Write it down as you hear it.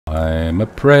I'm a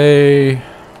prey.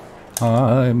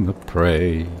 I'm a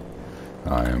prey.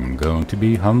 I'm going to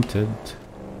be hunted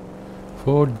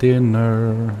for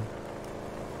dinner.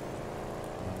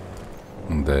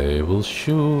 They will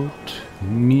shoot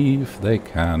me if they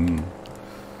can.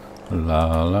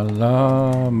 La la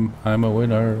la, I'm a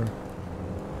winner.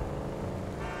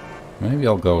 Maybe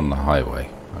I'll go on the highway.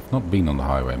 I've not been on the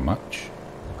highway much.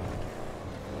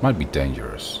 Might be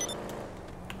dangerous.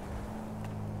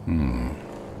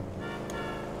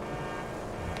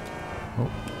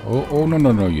 Oh,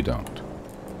 no, you don't.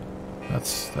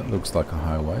 That looks like a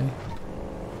highway.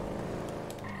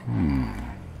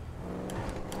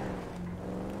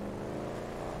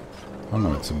 Oh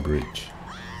no, it's a bridge.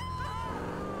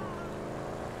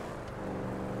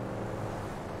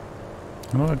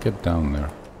 How do I get down there?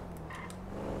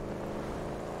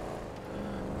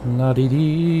 La dee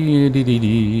dee dee dee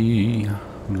dee.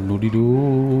 Loo dee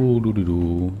doo doo doo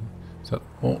doo. Is that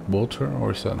water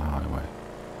or is that a highway?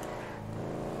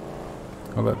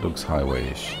 Oh, that looks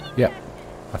highway-ish. Yeah,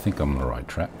 I think I'm on the right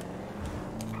track.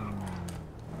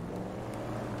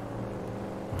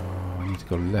 I need to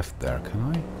go left there. Can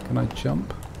I? Can I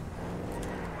jump?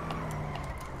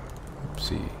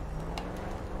 Oopsie.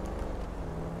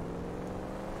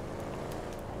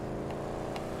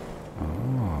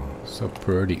 Oh, so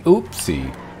pretty.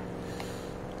 Oopsie.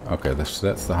 Okay, that's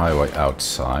the highway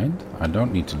outside. I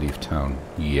don't need to leave town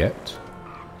yet.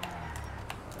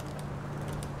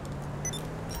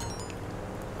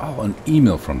 Oh, an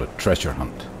email from the treasure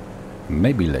hunt.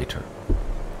 Maybe later.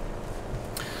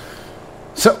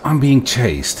 So, I'm being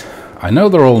chased. I know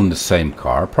they're all in the same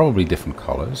car, probably different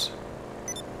colors.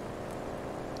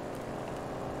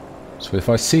 So if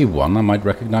I see one, I might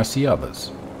recognize the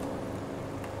others.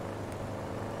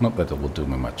 Not that it will do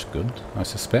me much good, I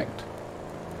suspect.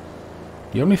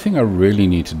 The only thing I really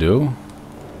need to do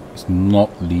is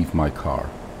not leave my car.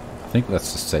 I think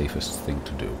that's the safest thing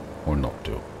to do, or not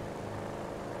do.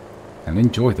 And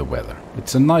enjoy the weather.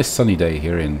 It's a nice sunny day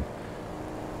here in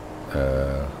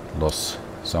Los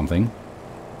something.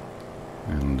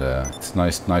 And it's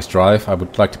nice drive. I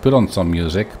would like to put on some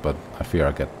music, but I fear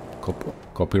I get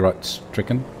copyright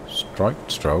stricken.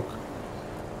 Stroke.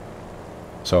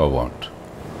 So I won't.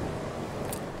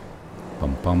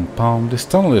 Pum pum pum. This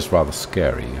tunnel is rather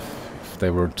scary. If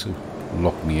they were to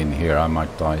lock me in here, I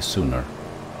might die sooner.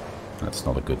 That's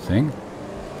not a good thing.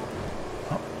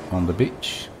 Oh, on the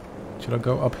beach. Should I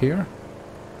go up here?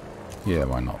 Yeah,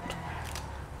 why not?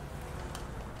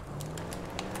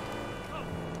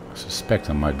 I suspect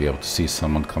I might be able to see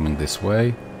someone coming this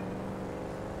way.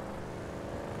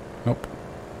 Nope.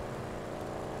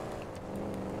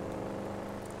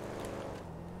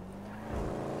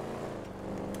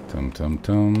 Tum tum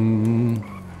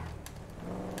tum.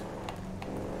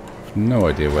 No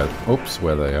idea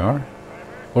where they are.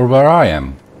 Or where I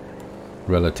am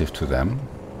relative to them.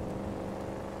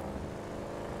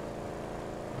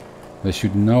 They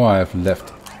should know I have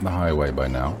left the highway by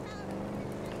now.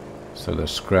 So they're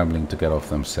scrambling to get off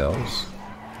themselves.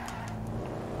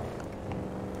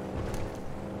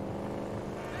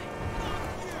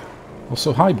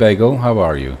 Also, hi Bagel, how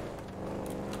are you?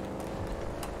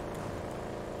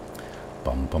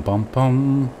 Bum bum bum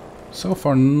bum. So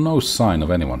far no sign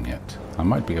of anyone yet. I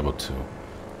might be able to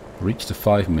reach the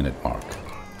 5-minute mark.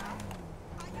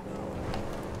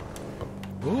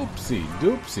 Oopsie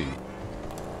doopsie.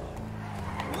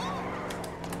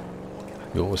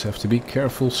 You always have to be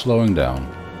careful slowing down,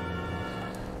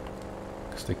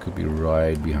 because they could be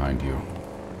right behind you.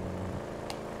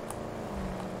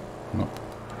 Nope.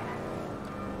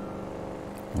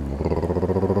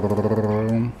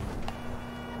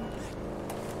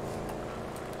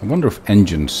 I wonder if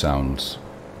engine sounds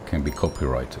can be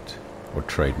copyrighted or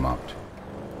trademarked.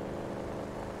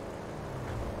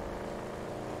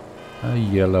 A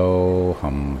yellow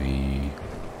Humvee.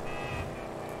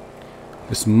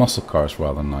 This muscle car is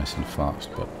rather nice and fast,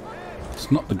 but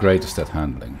it's not the greatest at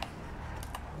handling.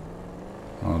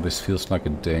 Oh, this feels like a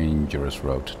dangerous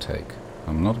road to take.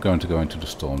 I'm not going to go into the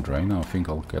storm drain. I think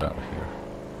I'll get out of here.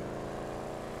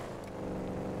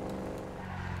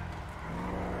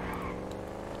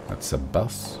 That's a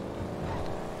bus.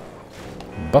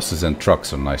 Buses and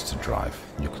trucks are nice to drive.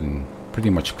 You can pretty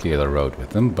much clear the road with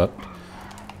them, but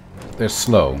they're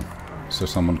slow, so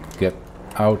someone could get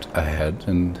out ahead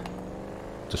and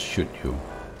just shoot you.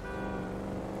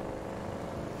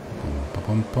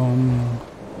 Bum, bum, bum.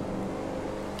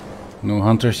 No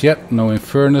hunters yet, no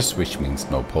Infernus, which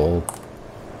means no pole.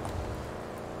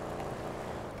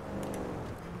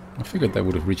 I figured they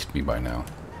would have reached me by now.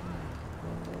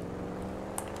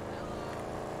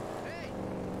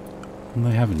 And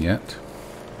they haven't yet.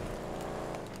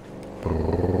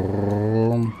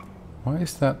 Why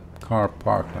is that car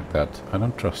parked like that? I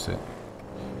don't trust it.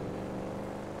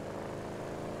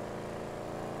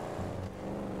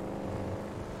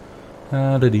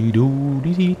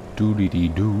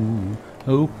 Da-dee-doo-dee-dee-doo-dee-dee-doo.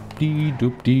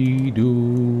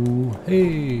 Oop-dee-doop-dee-doo.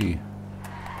 Hey!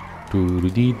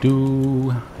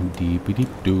 Doo-dee-doo.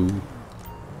 Dee-dee-doo.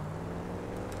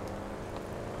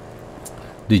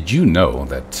 Did you know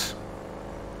that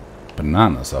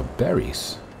bananas are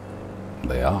berries?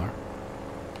 They are.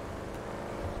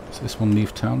 Does this one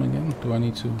leave town again? Do I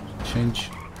need to change?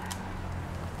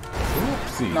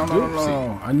 Oopsie, no, no, no,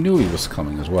 no. I knew he was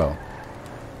coming as well.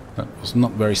 That was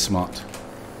not very smart.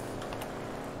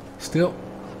 Still,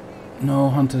 no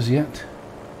hunters yet.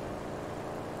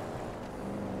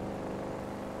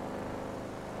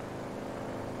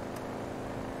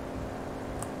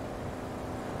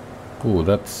 Ooh,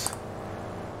 that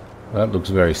looks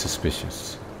very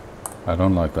suspicious. I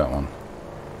don't like that one.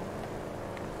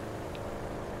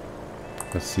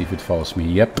 Let's see if it follows me.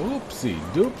 Yep. Oopsie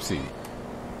doopsie.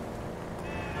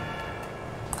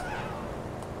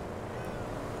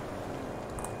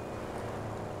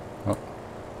 Oh.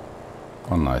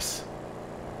 Oh, nice.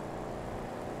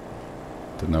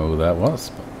 Don't know who that was,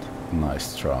 but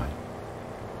nice try.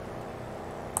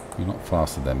 You're not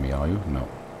faster than me, are you? No.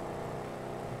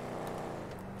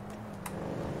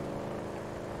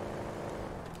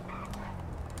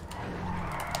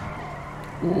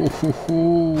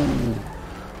 Ooh,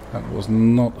 that was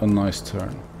not a nice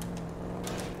turn.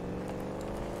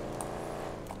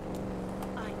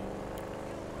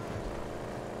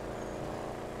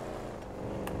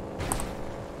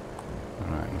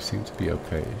 Alright, we seem to be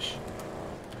okay-ish.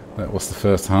 That was the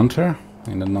first hunter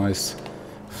in a nice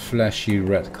flashy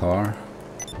red car.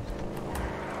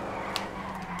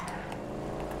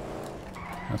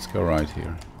 Let's go right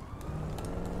here.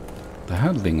 The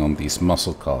handling on these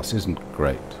muscle cars isn't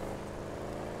great.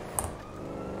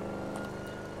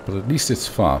 But at least it's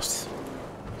fast.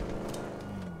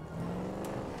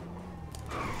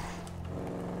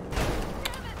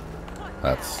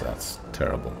 That's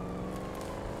terrible.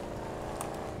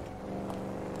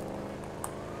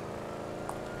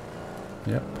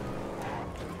 Yep.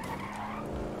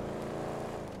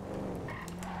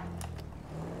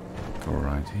 Go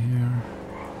right here.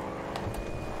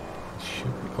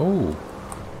 Oh.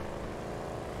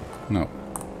 No.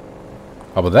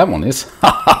 Oh, but that one is.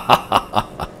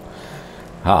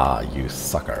 Ah, you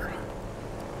sucker.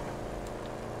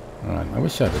 Alright, I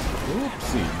wish I did.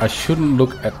 Oopsie. I shouldn't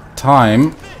look at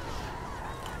time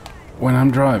when I'm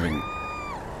driving.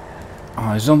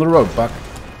 Ah, he's on the road, Buck.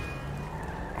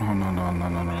 Oh, no, no, no,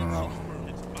 no, no, no, no.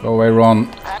 Go away,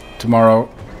 Ron. Tomorrow.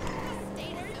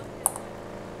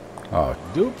 Oh,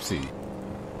 doopsie.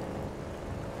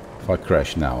 If I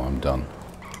crash now, I'm done.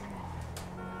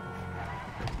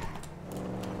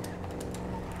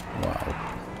 Wow.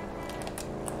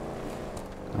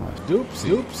 Oh, doopsie,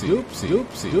 doopsie, doopsie,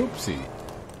 doopsie, doopsie.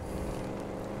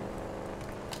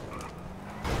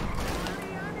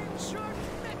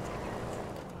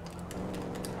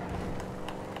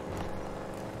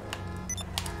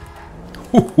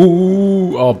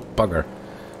 Ooh, oh, bugger.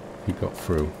 He got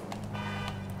through.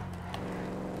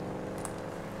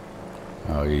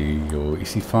 Oh,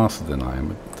 is he faster than I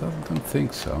am? I don't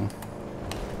think so.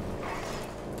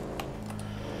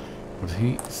 But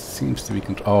he seems to be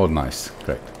oh, nice.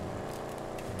 Great.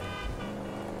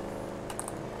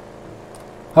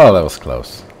 Oh, that was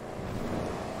close.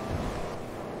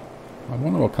 I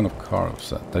wonder what kind of car it was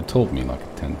that. They told me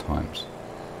like 10 times.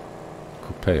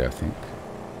 Coupe, I think.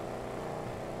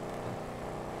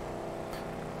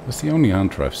 That's the only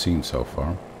hunter I've seen so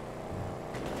far.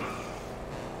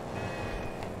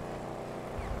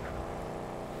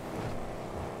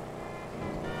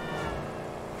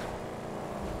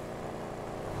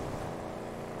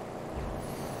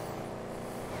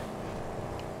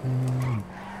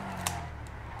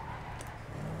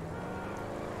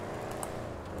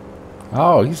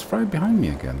 Oh, he's right behind me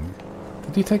again.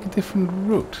 Did he take a different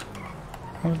route?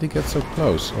 How did he get so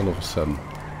close all of a sudden?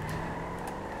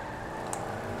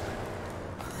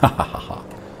 Ha ha ha ha.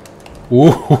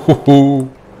 Ooh.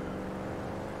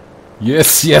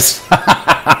 Yes, yes.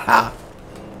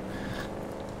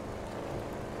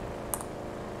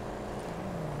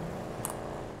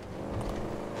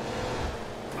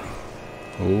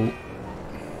 Oh.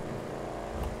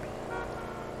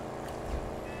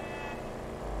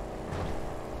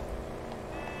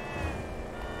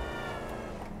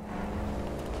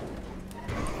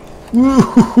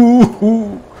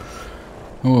 Woo-hoo-hoo-hoo.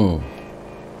 Oh.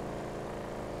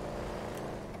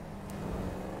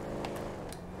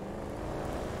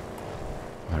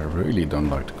 I really don't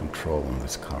like the control on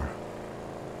this car.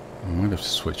 I might have to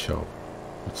switch over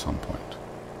at some point.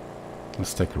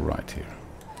 Let's take a right here.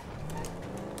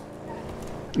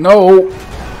 No!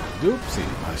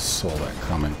 Oopsie! I saw that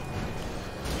coming.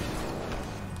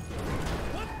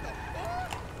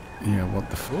 Yeah, what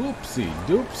the oopsie,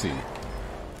 doopsie.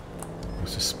 I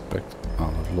suspect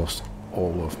I'll have lost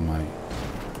all of my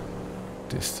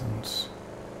distance.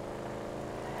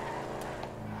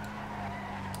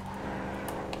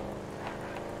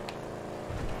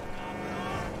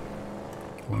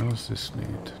 Where does this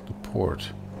lead? The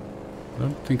port. I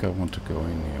don't think I want to go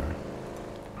in here.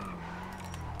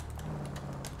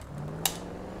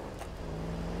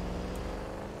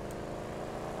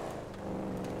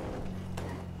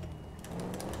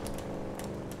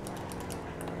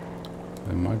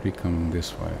 They might be coming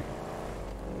this way.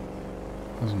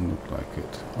 Doesn't look like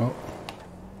it. Oh.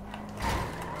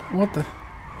 What the?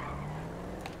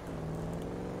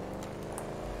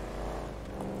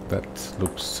 That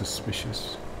looks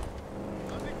suspicious.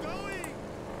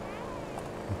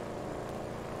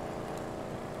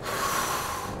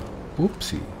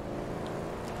 Oopsie.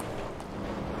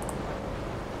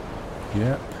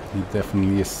 Yeah, he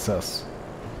definitely is sus.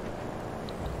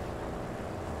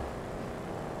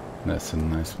 That's a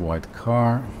nice white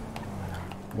car.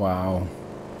 Wow.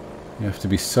 You have to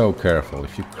be so careful.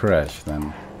 If you crash,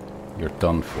 then you're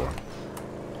done for.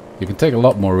 You can take a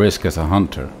lot more risk as a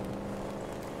hunter.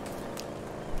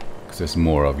 Because there's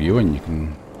more of you and you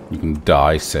can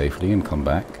die safely and come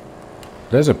back.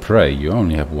 But as a prey, you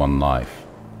only have one life.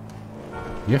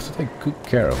 You have to take good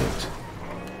care of it.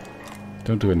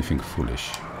 Don't do anything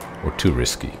foolish or too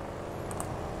risky.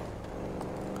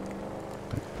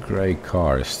 The grey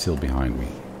car is still behind me.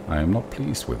 I am not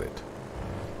pleased with it.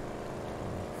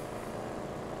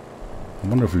 I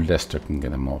wonder if Lester can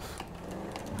get him off.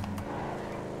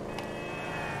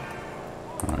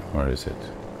 Alright, where is it?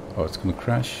 Oh, it's gonna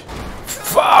crash.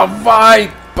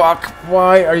 Why, Buck?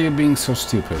 Why are you being so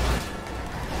stupid?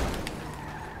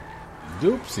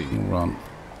 Doopsie. Run.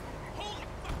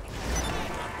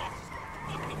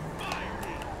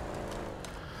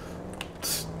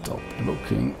 Stop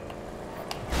looking.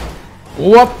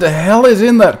 What the hell is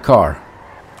in that car?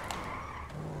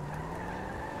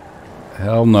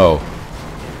 Hell no.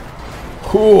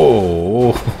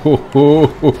 Oh,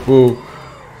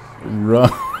 run.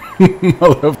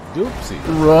 Mother doopsie.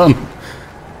 Run.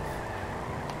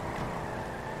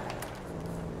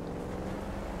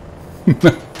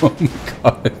 Oh my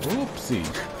god. Oopsie.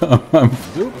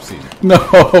 Doopsie.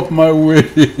 No, my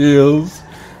wheels.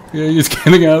 Yeah, he's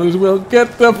getting out as well.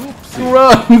 Get the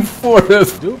run,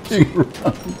 Forrest. Doopsie.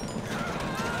 Run.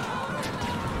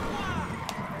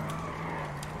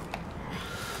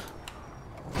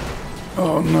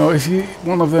 Oh no, is he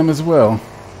one of them as well?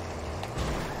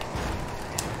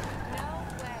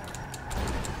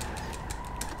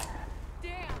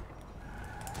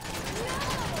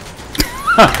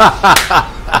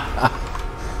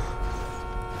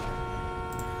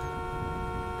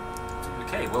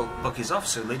 Okay, well, Buck is off,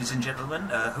 so ladies and gentlemen,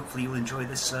 hopefully you'll enjoy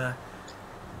this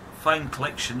fine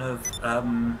collection of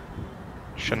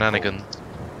shenanigans.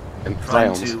 And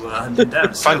trying to hunt him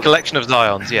down. Fine collection of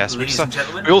Zions, yes. Ladies and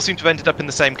gentlemen, we all seem to have ended up in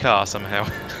the same car somehow.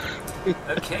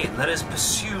 Okay, let us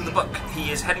pursue the Buck. He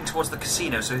is heading towards the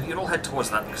casino, so you can all head towards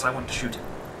that because I want to shoot him.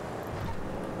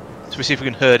 So we see if we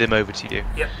can herd him over to you.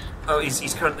 Yep. Oh,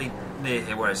 he's currently near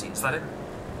here. Where is he? Is that him?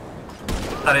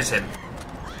 That is him.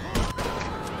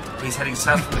 He's heading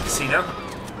south from the casino.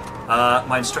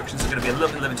 My instructions are going to be a little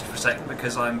bit limited for a second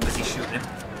because I'm busy shooting him.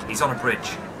 He's on a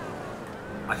bridge.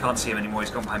 I can't see him anymore, he's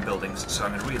gone behind buildings, so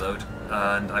I'm going to reload,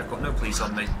 and I've got no police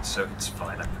on me, so it's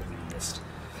fine, I completely missed.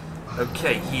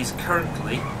 Okay, he's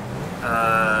currently,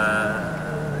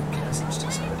 okay, let's just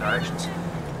some of the directions.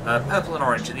 Purple and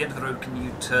orange, at the end of the road, can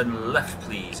you turn left,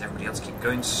 please? Everybody else keep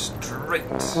going straight.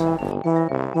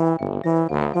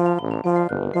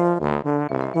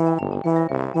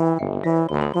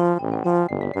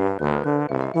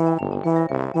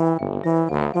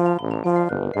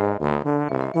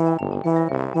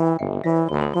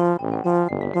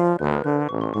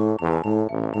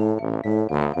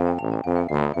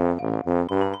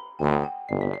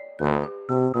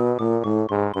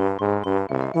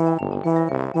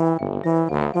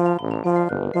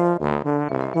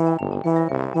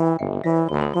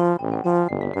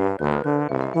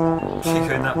 Keep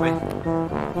going that way.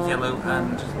 Yellow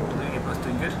and blue, you're both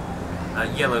doing good.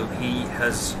 Yellow, he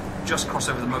has just crossed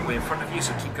over the motorway in front of you,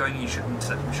 so keep going, you should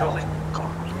intercept him shortly.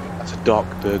 God, that's a dark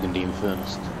burgundy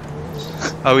Infernus.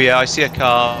 Oh yeah, I see a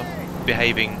car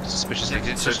behaving suspiciously.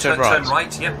 Yeah, so just turn right. Turn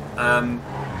right, yep.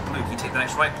 Blue, can you take the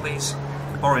next right, please?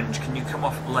 Orange, can you come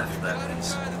off left there,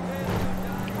 please?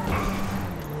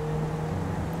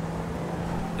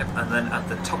 Yep, and then at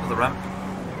the top of the ramp,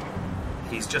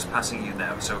 he's just passing you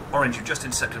now. So Orange, you've just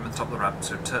intercepted him at the top of the ramp.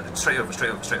 So straight over,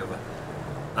 straight over, straight over.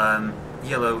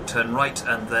 Yellow, turn right,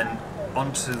 and then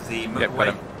onto the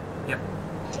motorway. Yep.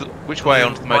 Which way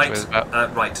onto the motorway?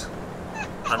 Right. Right.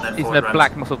 And then He's in forward a round.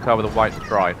 black muscle car with a white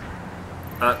stride.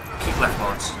 Keep left,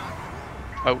 Laurence.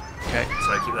 Oh, okay.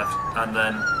 Sorry, keep left. And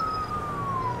then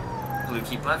Blue,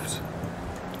 keep left.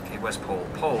 Okay, where's Paul?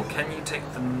 Paul, can you take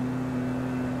the...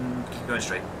 Keep going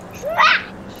straight.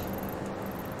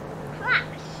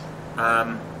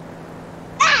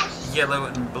 Yellow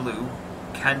and Blue,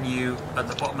 can you, at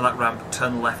the bottom of that ramp,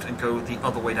 turn left and go the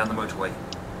other way down the motorway,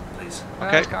 please?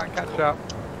 Okay. Can't catch up.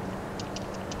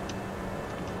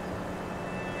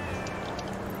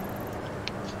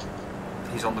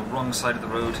 He's on the wrong side of the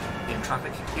road in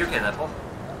traffic. You okay there, Paul?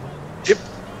 Yep.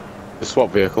 The swap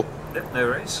vehicle. Yep, no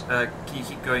worries. Can you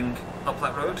keep going up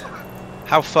that road?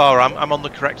 How far? I'm on the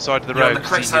correct side of the You're road. on the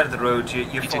correct side of the road.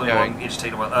 You're following going. along. You're just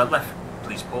taking a while. Left,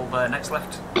 please, Paul. Next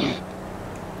left.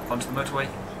 Onto the motorway.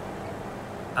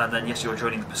 And then, yes, you're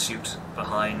joining the pursuit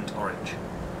behind Orange.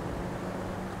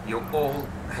 You're all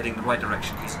heading the right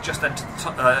direction. He's just entered the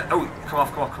top... oh, come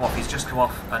off, come off, come off. He's just come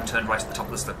off and turned right at the top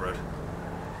of the slip road.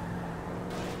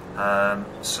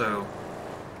 So...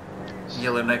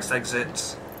 Yellow next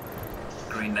exit.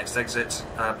 Green next exit.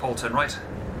 Paul, turn right.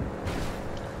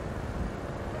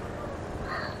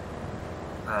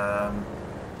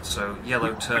 So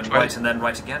yellow turn right and then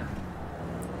right again.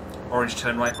 Orange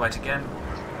turn right, right again.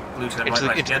 Blue turn right,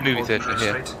 right again. Into the movie theatre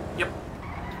here. Straight. Yep.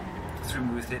 Through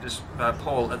movie theatres.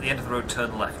 Paul, at the end of the road,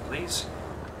 turn left, please.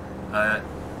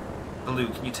 Blue,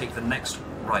 can you take the next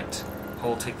right?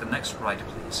 Paul, take the next right,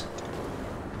 please.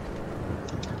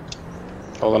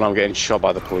 Oh, then I'm getting shot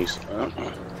by the police.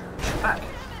 Shoot back.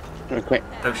 Okay.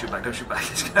 Don't shoot back, don't shoot back.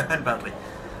 It's going badly.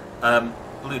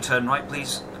 Blue, turn right,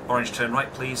 please. Orange, turn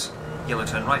right, please. Yellow,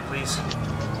 turn right, please.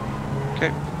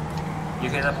 Okay. You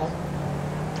okay there, Paul?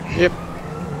 Yep.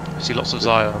 I see lots of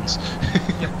Zions.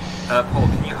 Yep. Paul,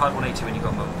 can you hard 180 when you've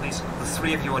got a moment, please? The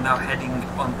three of you are now head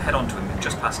on to him. You've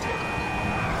just passed him.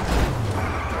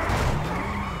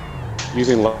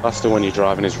 Using Laster when you're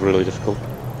driving is really difficult.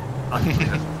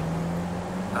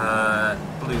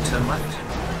 Blue, turn left.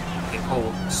 Okay,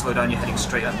 Paul, slow down. You're heading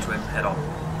straight onto him. Head on.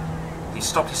 He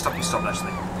stopped,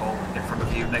 actually. Paul, in front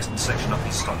of you, next intersection up,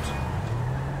 he stopped.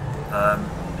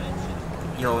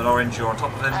 Yellow and orange, you're on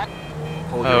top of him.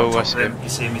 Paul, you're on top of him. You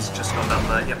see him, he's just gone down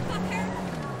there, yep.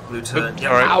 Blue turn,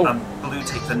 yep. Right. Blue,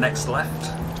 take the next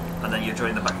left, and then you're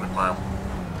joining the back of the pile.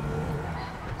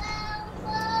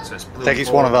 So it's Blue. I think it's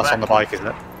one of us on the bike, isn't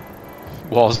it?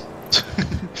 Was.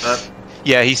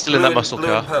 Yeah, he's still in that muscle blue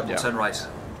car. And purple, Yeah. turn right.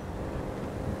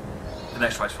 The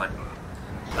next right's fine.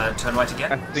 Turn right I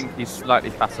again. think he's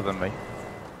slightly faster than me.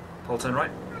 Paul, turn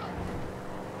right.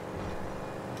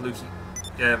 Blue,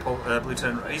 yeah, Paul, Blue,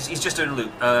 turn right. He's just doing a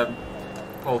loop.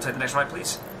 Paul, take the next right,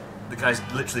 please. The guy's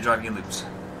literally driving in loops.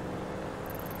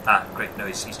 Ah, great. No,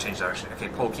 he's changed direction. Okay,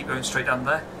 Paul, keep going straight down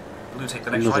there. Blue, take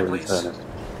the next right, please.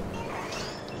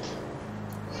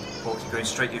 Paul, keep going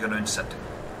straight. You're going to intercept him.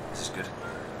 This is good.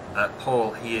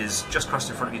 Paul, he is just crossed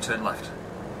in front of you. Turn left.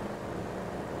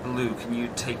 Blue, can you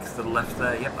take the left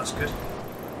there? Yep, that's good.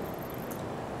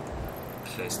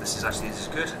 Okay, so this is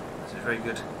good. This is very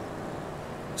good.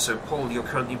 So Paul, you're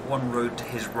currently one road to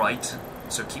his right.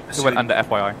 So keep He pursuing. went under,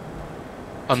 FYI.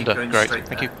 Under, going great. straight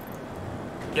Thank there. you.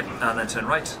 Yep, and then turn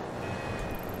right.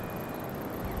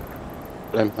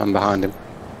 I'm behind him.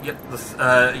 Yep,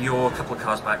 you're a couple of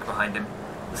cars back behind him.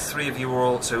 The three of you are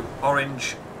all, so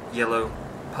orange, yellow,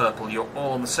 purple, you're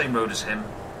all on the same road as him.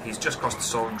 He's just crossed the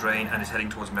storm drain and is heading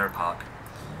towards Mirror Park.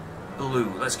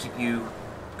 Blue, let's keep you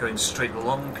going straight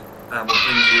along and we'll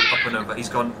bring you up and over. He's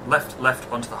gone left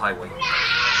onto the highway.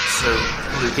 So,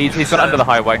 Blue, He's gone under the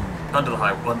highway. Under the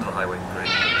highway, great.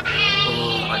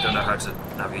 Oh, I don't know how to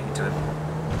navigate into him.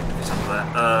 He's under there.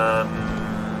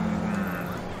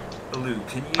 Blue,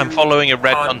 can you... I'm following a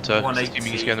red hard hunter, 180?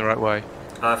 assuming he's going the right way.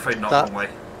 Afraid not, wrong way.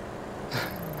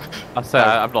 I say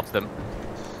I've lost him.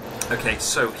 Okay,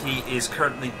 so he is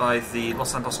currently by the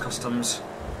Los Santos Customs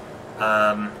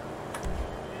on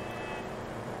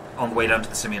the way down to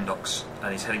the Simeon Docks,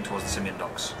 and he's heading towards the Simeon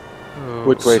Docks.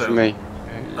 Which way for me?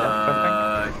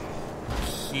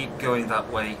 Keep going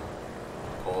that way,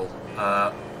 Paul.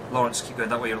 Laurence, keep going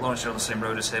that way. Laurence, you're on the same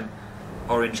road as him.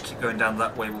 Orange, keep going down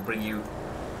that way. We'll bring you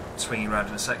swinging around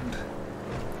in a second.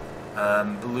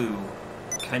 Blue,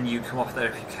 can you come off there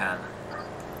if you can?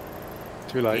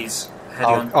 Too late. He's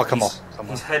heading I'll come off.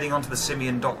 He's heading onto the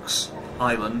Simeon Docks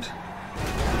island,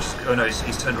 which is Oh no,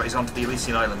 he's turned right. He's onto the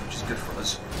Elysian Island, which is good for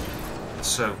us.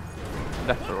 So,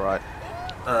 Left or right?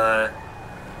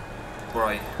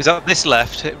 right, Is that this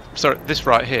left? Sorry, this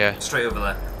right here. straight over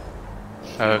there.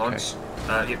 Oh, okay. Laurence.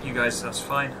 Yep, you guys, that's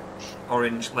fine.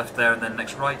 Orange, left there, and then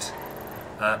next right.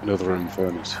 Another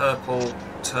furnace. Purple,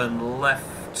 turn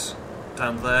left,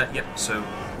 down there. Yep, so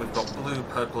we've got blue,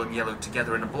 purple, and yellow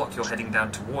together in a block. You're heading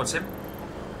down towards him.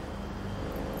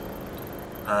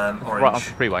 Orange. Right onto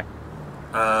the freeway.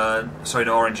 Sorry,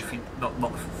 no, orange. If you not the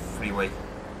freeway.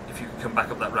 If you could come back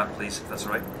up that ramp, please, if that's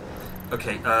all right.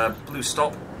 Okay. Blue,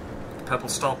 stop. Purple,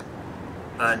 stop.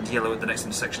 And yellow at the next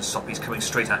intersection, stop. He's coming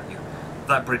straight at you.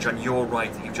 That bridge on your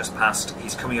right that you've just passed,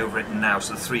 he's coming over it now.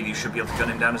 So the three of you should be able to gun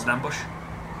him down as an ambush.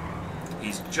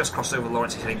 He's just crossed over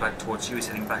Laurence. He's heading back towards you. He's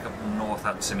heading back up north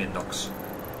at the Simeon Docks.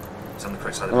 It's on the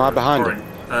correct side of the road. Am I behind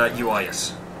him? You are,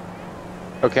 yes.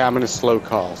 Okay, I'm in a slow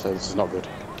car, so this is not good.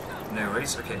 No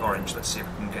worries. Okay, Orange, let's see if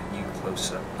we can get you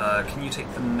closer. Can you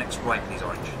take the next right, please,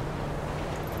 Orange?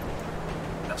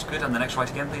 That's good. And the next right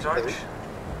again, please, Orange?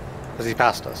 Has he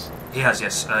passed us? He has,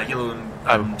 yes. Yellow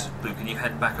and blue, can you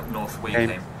head back up north where you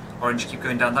came? Orange, keep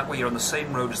going down that way. You're on the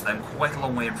same road as them, quite a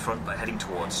long way in front, but heading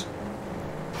towards.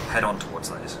 Head on towards,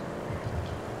 that is.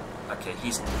 Okay,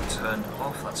 he's turned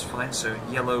off, that's fine. So,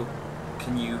 yellow,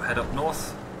 can you head up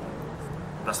north?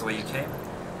 That's the way you came.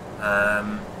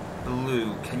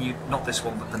 Blue, can you, not this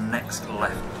one, but the next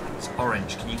left, please.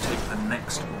 Orange, can you take the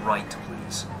next right,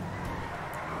 please?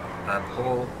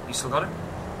 Paul, you still got him?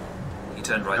 He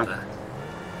turned right there.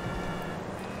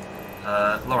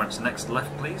 Laurence, next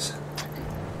left, please.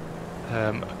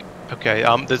 Okay,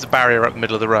 there's a barrier up the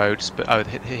middle of the road, but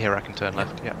here I can turn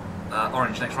left, yeah.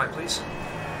 Orange, next right, please.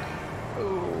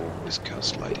 Oh, this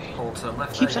car's slidey. Paul, turn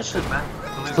left. Keeps there, actually good man.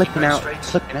 Blue, keep Flipping going out, straight.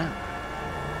 flipping out.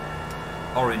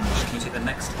 Orange, can you take the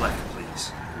next left,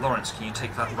 please? Laurence, can you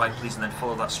take that right, please, and then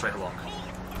follow that straight along?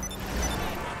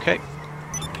 Okay.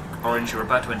 Orange, you're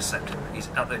about to intercept him. He's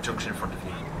at the junction in front of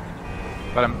you.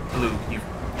 Got him. Blue, you're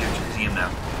hitting him now.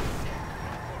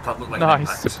 That looked like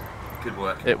Nice. an impact. Good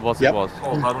work. It was, Yep. it was.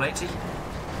 Paul, hard 180.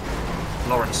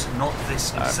 Lawrence, not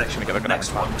this intersection, let me but get the a next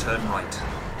good one, turn right.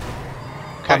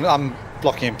 Okay. I'm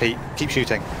blocking him, Pete. Keep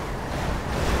shooting.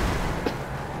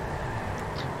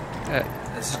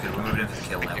 This is good, we're moving in for the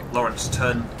kill now. Lawrence,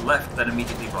 turn left, then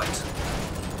immediately right.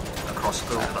 Across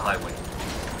over the highway.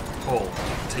 Paul,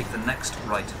 take the next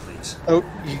right, please. Oh,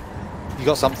 you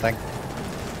got something.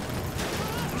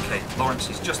 Okay, Lawrence,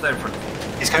 he's just there in front of you.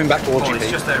 He's coming back towards Paul, you, he's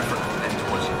Pete. just there in front of you, heading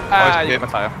towards you. Ah, you got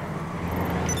my tyre.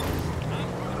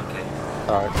 Okay,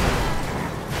 Sorry.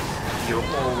 you're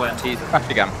all went. He's back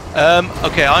again.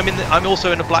 Okay, I'm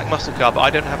also in a black muscle car, but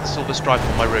I don't have the silver stripe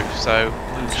on my roof, so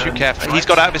shoot turn carefully. right. He's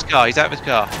got out of his car. He's out of his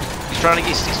car. He's trying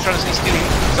to stealing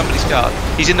somebody's car.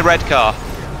 He's in the red car.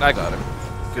 I got him.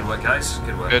 Good work, guys.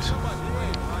 Good work. Good.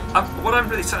 What I'm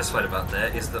really satisfied about there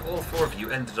is that all four of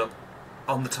you ended up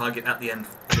on the target at the end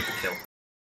with the kill.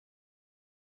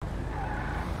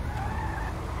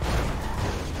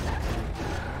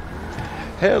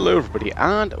 Hello everybody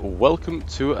and welcome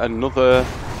to another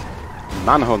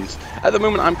manhunt. At the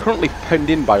moment I'm currently penned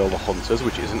in by all the hunters,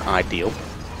 which isn't ideal.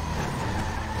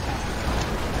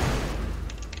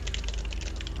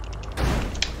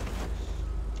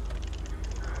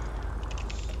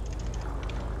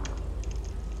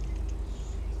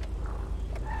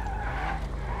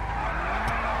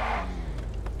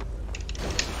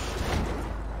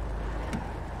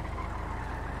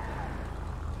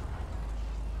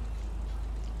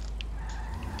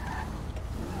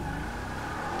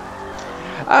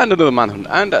 And another manhunt,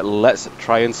 and let's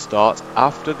try and start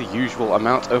after the usual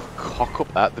amount of cock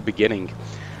up at the beginning.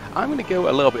 I'm going to go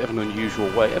a little bit of an unusual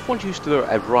way. Everyone's used to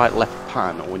a right left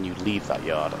pan when you leave that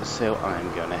yard, so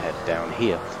I'm going to head down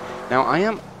here. Now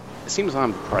it seems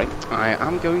I'm the prey, I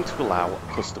am going to allow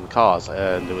custom cars.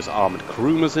 There was armoured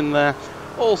groomers in there,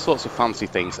 all sorts of fancy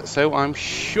things, so I'm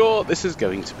sure this is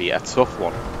going to be a tough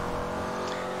one.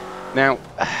 Now,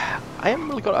 I haven't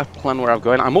really got a plan where I'm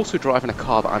going. I'm also driving a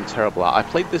car that I'm terrible at. I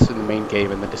played this in the main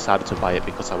game and then decided to buy it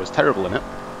because I was terrible in it.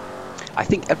 I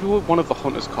think every one of the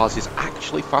Hunter's cars is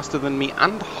actually faster than me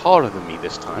and harder than me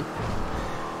this time.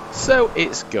 So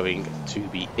it's going to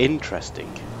be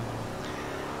interesting.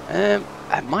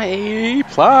 My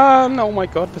plan... Oh my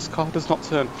god, this car does not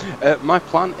turn. My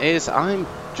plan is I'm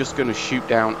just going to shoot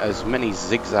down as many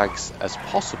zigzags as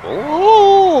possible.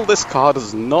 Oh, this car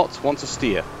does not want to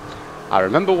steer. I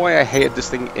remember why I hated this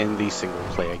thing in the single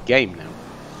player game now.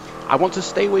 I want to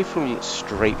stay away from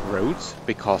straight roads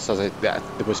because there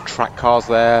was track cars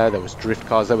there was drift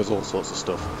cars, there was all sorts of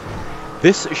stuff.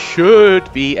 This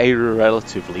should be a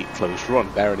relatively close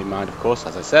run, bearing in mind, of course,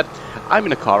 as I said, I'm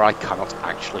in a car I cannot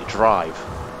actually drive.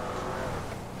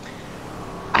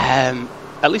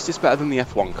 At least it's better than the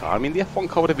F1 car. I mean, the F1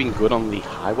 car would have been good on the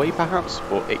highway, perhaps,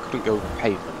 but it couldn't go over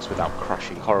pavements without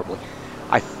crashing horribly.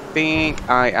 I think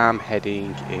I am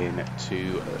heading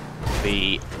into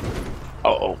the...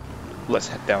 Oh, let's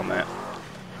head down there.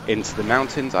 Into the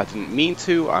mountains. I didn't mean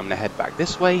to. I'm going to head back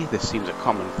this way. This seems a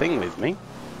common thing with me.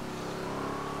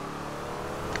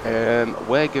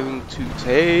 We're going to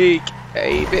take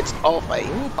a bit of a...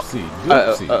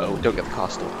 Uh-oh, don't get the car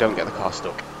stuck. Don't get the car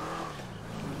stuck.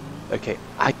 Okay,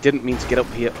 I didn't mean to get up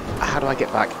here. How do I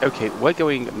get back? Okay, we're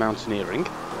going mountaineering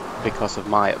because of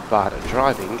my bad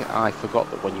driving. I forgot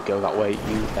that when you go that way,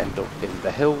 you end up in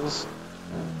the hills.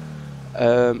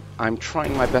 I'm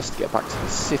trying my best to get back to the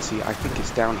city. I think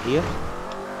it's down here.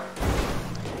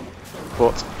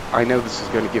 But I know this is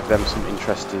going to give them some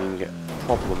interesting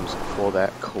problems for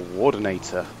their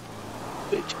coordinator,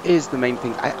 which is the main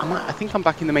thing. I think I'm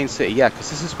back in the main city, yeah, because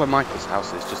this is where Michael's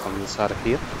house is, just on the other side of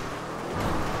here.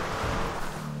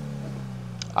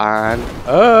 And,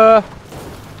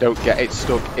 don't get it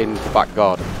stuck in the back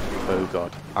garden. Oh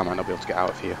god, I might not be able to get out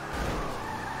of here.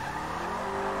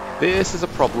 This is a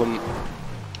problem.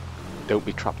 Don't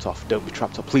be trapped off, don't be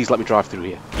trapped off. Please let me drive through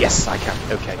here. Yes, I can.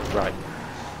 Okay, right.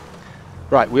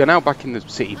 Right, we are now back in the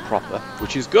city proper,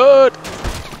 which is good!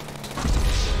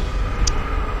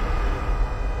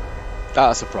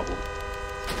 That's a problem.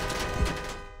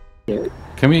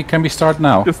 Can we start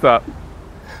now? Just that.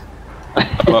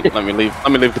 Well, let me leave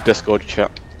the Discord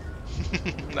chat.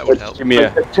 That would help.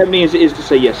 Tell me as it is to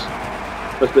say yes.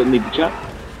 Let's let leave the chat.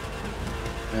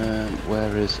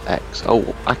 Where is X?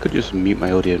 Oh, I could just mute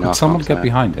my audio now. Could someone get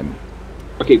behind him?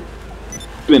 Okay.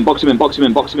 Box him in, box him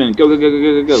in, box him in. Go, go, go,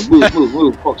 go, go, go. Move, move,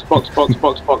 move. Box, box, box,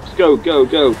 box, box. Go, go,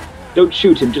 go. Don't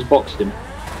shoot him, just box him.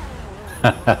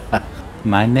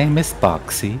 My name is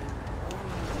Boxy.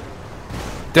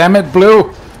 Damn it,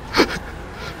 Blue!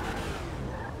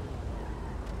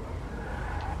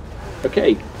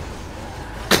 Okay.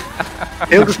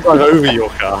 He'll just drive over your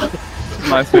car.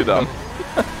 Nicely done.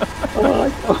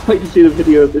 I can't wait to see the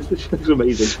video of this. This looks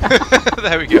amazing.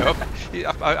 There we go.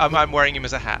 I'm wearing him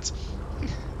as a hat.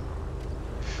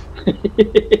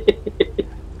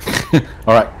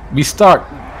 Alright, we start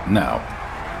now.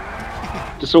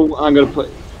 Just so I'm going to put...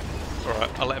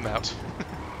 Alright, I'll let him out.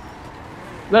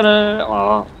 No, no, no, no.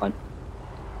 Oh, fine.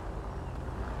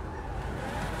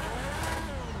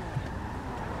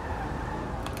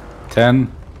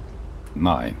 Ten,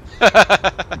 9.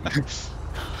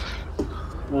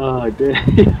 Oh, dear.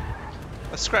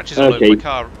 There's scratches all over Okay. my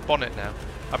car bonnet now.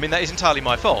 I mean, that is entirely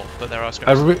my fault, but there are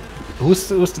scratches. Who's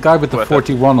the guy with the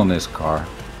 41 on his car?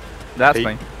 That's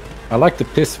me. I like the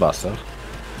Pisswasser.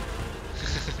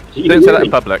 Don't say that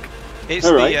in public. It's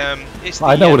All the right. it's the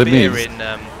I know what it beer means. in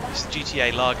it's the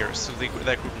GTA Lager. It's their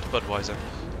equivalent to Budweiser.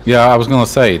 Yeah, I was gonna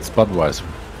say it's Budweiser.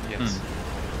 Yes.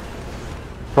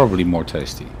 Probably more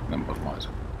tasty than Budweiser.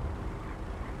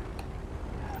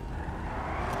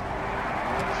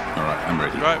 Alright, I'm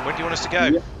ready. Right, where do you want us to go?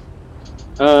 Yeah.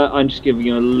 I'm just giving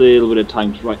you a little bit of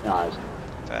time to write that.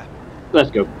 Fair.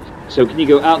 Let's go. So can you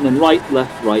go out and then right,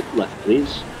 left,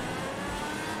 please?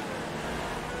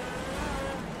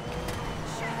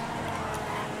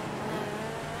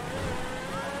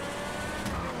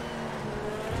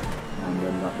 And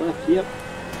then that left, yep.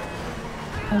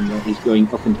 And then he's going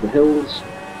up into the hills.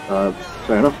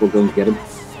 Fair enough, we'll go and get him.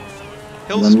 Hills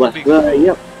And is then left probably there,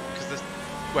 yep. because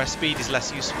where speed is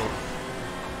less useful.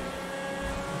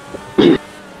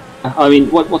 I mean,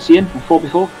 what's he in? A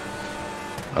 4x4?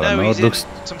 I don't know, he's it looks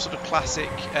in some sort of classic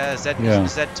Z Yeah.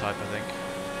 Z type, I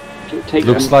think. Take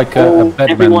Looks them like a all- Batman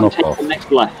Everyone knockoff. take the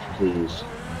next left, please.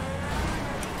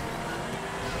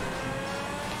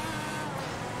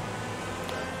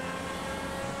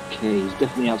 Okay, he's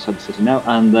definitely outside the city now,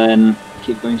 and then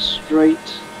keep going straight.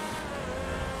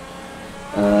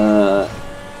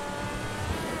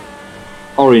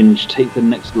 Orange, take the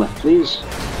next left, please.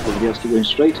 Everybody else keep going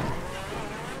straight.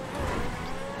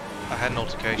 I had an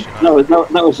altercation.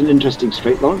 That was an interesting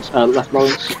straight, Laurence. Left,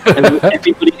 Laurence.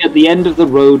 Everybody at the end of the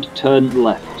road, turn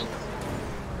left.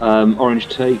 Orange,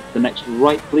 take the next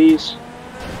right, please.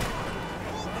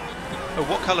 Oh,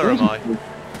 what colour am I?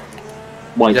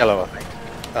 White. Yellow, I think.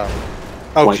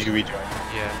 Oh, White. did you rejoin?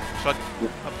 Yeah.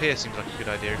 Up here seems like a good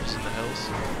idea if it's in the hills.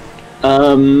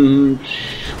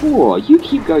 Sure. You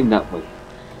keep going that way.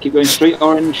 Keep going straight,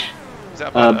 Orange. Is that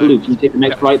about Blue, can you take the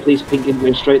next right, please? Pink, keep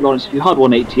going straight, Laurence. If you hard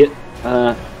 180 it.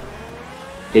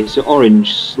 Okay, so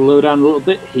Orange, slow down a little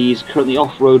bit. He's currently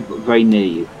off-road, but very near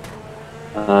you.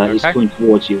 He's Okay. coming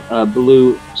towards you.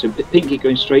 Blue, so pink, keep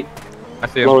going straight. I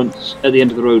see him. Laurence, at the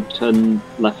end of the road, turn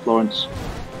left, Laurence.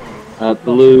 Be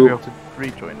Blue, able to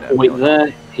rejoin there. wait there.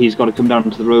 He's got to come down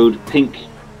to the road. Pink,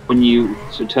 when you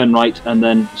turn right and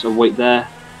then wait there.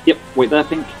 Yep, wait there,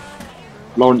 Pink.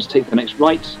 Laurence, take the next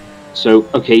right. So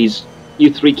okay,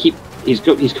 you three keep. He's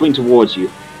coming towards you.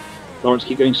 Laurence,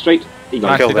 keep going straight. You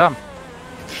got Nicely Killed him. done.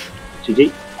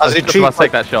 GG. As Just about to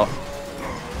take that shot.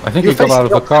 I think You're he got out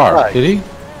of the facing car. right. Did he?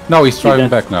 No, he's driving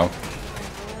dead. back now.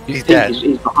 He's dead.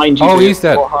 He's behind you. Oh, there. he's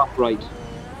dead. Or half right.